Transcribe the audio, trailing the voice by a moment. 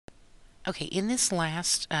Okay, in this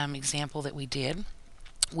last example that we did,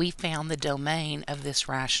 we found the domain of this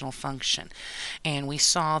rational function, and we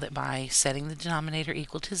saw that by setting the denominator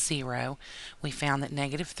equal to 0, we found that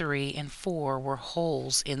 -3 and 4 were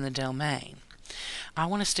holes in the domain. I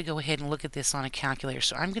want us to go ahead and look at this on a calculator.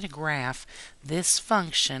 So I'm going to graph this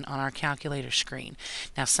function on our calculator screen.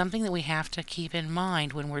 Now, something that we have to keep in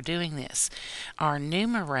mind when we're doing this, our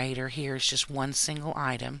numerator here is just one single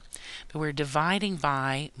item, but we're dividing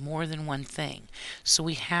by more than one thing. So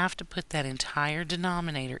we have to put that entire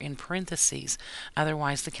denominator in parentheses,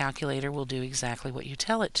 otherwise the calculator will do exactly what you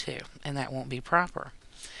tell it to, and that won't be proper.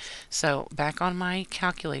 So back on my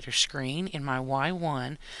calculator screen in my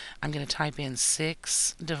Y1, I'm going to type in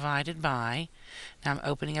 6 divided by, now I'm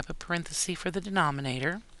opening up a parenthesis for the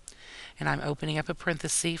denominator, and I'm opening up a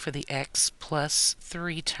parenthesis for the x plus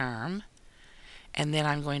 3 term, and then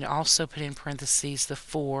I'm going to also put in parentheses the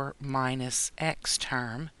 4 minus x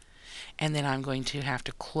term, and then I'm going to have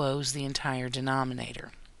to close the entire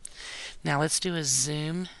denominator. Now let's do a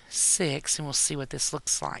zoom 6 and we'll see what this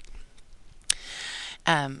looks like.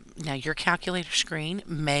 Now your calculator screen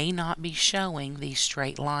may not be showing these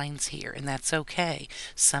straight lines here, and that's okay.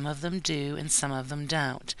 Some of them do and some of them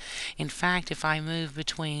don't. In fact, if I move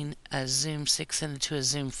between a zoom 6 into a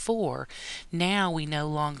zoom 4, now we no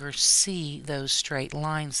longer see those straight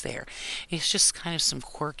lines there. It's just kind of some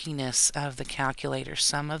quirkiness of the calculator.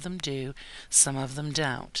 Some of them do, some of them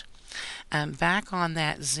don't. Back on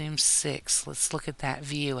that zoom 6, let's look at that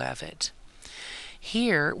view of it.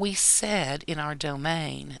 Here we said in our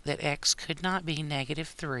domain that x could not be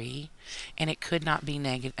 -3 and it could not be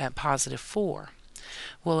 +4.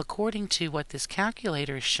 Well, according to what this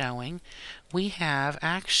calculator is showing, we have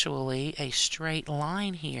actually a straight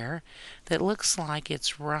line here that looks like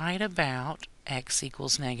it's right about x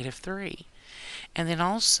equals -3. And then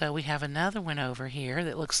also we have another one over here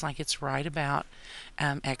that looks like it's right about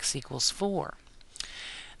x equals 4.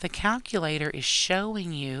 The calculator is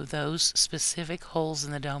showing you those specific holes in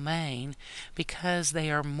the domain because they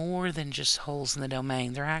are more than just holes in the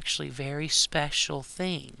domain. They're actually very special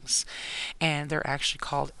things, and they're actually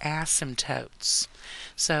called asymptotes.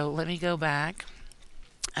 So let me go back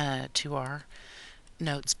to our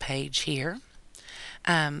notes page here.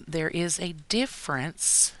 There is a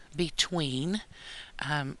difference between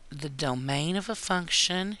the domain of a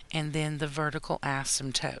function and then the vertical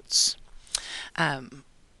asymptotes.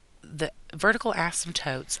 The vertical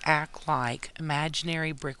asymptotes act like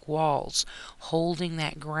imaginary brick walls holding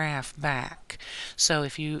that graph back. So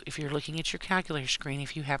if you're looking at your calculator screen,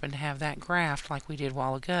 if you happen to have that graph like we did a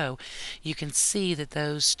while ago, you can see that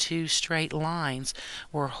those two straight lines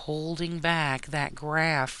were holding back that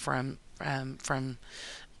graph from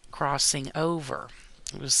crossing over.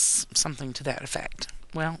 It was something to that effect.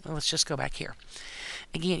 Well, let's just go back here.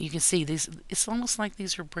 Again, you can see these, it's almost like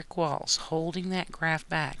these are brick walls holding that graph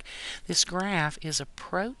back. This graph is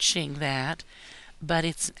approaching that, but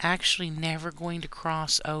it's actually never going to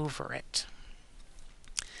cross over it.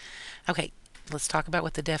 Okay, let's talk about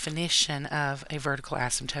what the definition of a vertical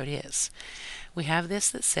asymptote is. We have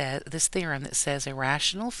this theorem that says a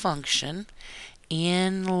rational function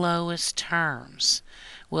in lowest terms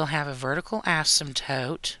will have a vertical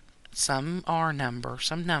asymptote, some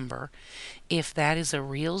number, if that is a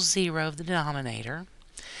real zero of the denominator.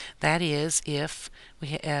 That is, if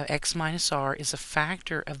x minus r is a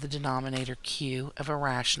factor of the denominator q of a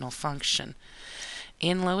rational function.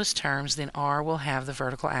 In lowest terms, then r will have the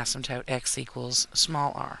vertical asymptote x equals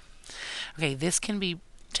small r. Okay, this can be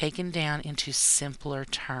taken down into simpler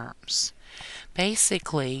terms.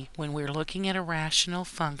 Basically, when we're looking at a rational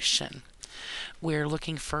function, we're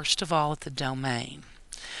looking first of all at the domain.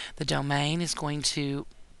 The domain is going to,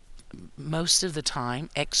 most of the time,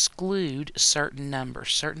 exclude certain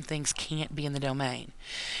numbers. Certain things can't be in the domain.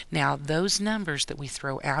 Now, those numbers that we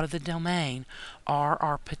throw out of the domain are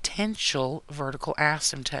our potential vertical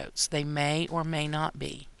asymptotes. They may or may not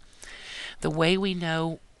be. The way we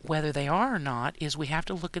know whether they are or not is we have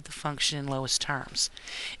to look at the function in lowest terms.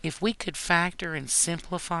 If we could factor and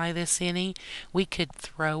simplify this any, we could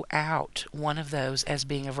throw out one of those as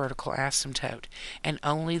being a vertical asymptote, and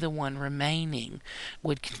only the one remaining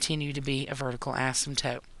would continue to be a vertical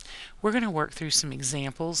asymptote. We're going to work through some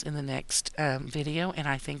examples in the next video, and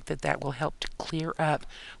I think that will help to clear up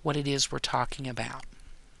what it is we're talking about.